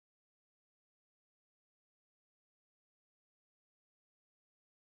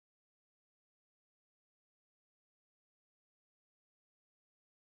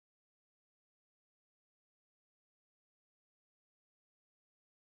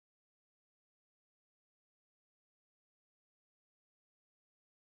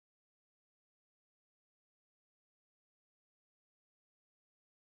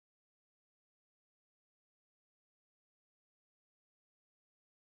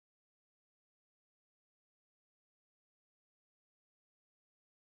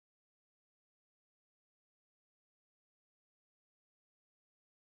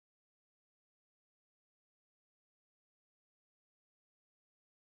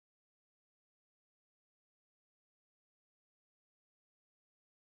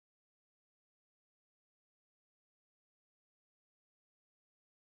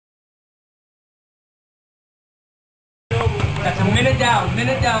Minute down,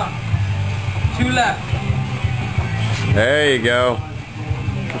 minute down. 2 left. There you go.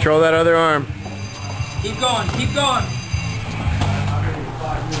 Control that other arm. Keep going, keep going.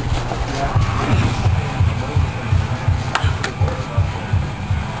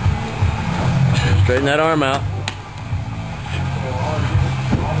 Straighten that arm out.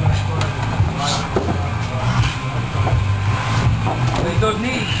 Raise those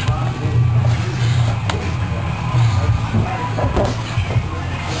knees.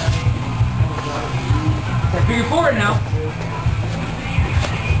 Okay, figure forward now.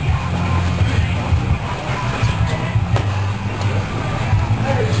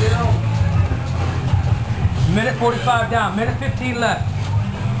 Minute 45 down, minute 15 left.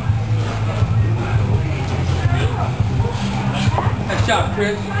 Nice job,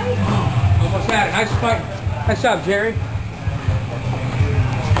 Chris. Almost had it. Nice fight. Nice job, Jerry.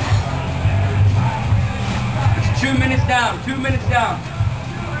 It's 2 minutes down. 2 minutes down.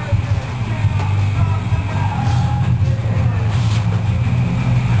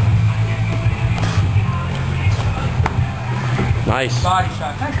 Nice. Body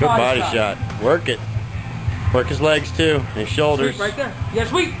shot. Nice Good body shot. Work it. Work his legs too, his shoulders. Sweep right there. Yeah,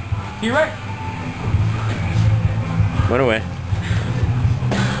 sweep. To your right. Went away.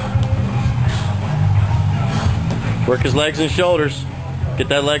 Work his legs and shoulders. Get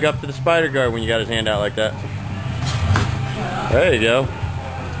that leg up to the spider guard when you got his hand out like that. There you go.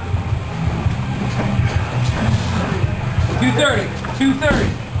 230. 230.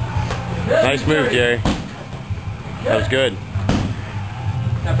 Nice move, Jerry. That was good.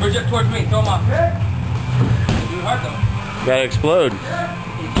 Now bridge up towards me. Throw him off. Do it hard though. Gotta explode.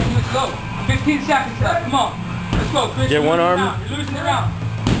 Keep it slow. 15 seconds left. Come on. Let's go, Chris. Get one arm. You're losing the round.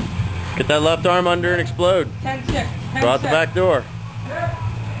 Get that left arm under and explode. 10 seconds. 10 Go out the seconds. back door.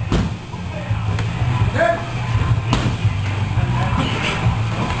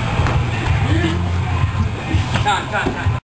 Time.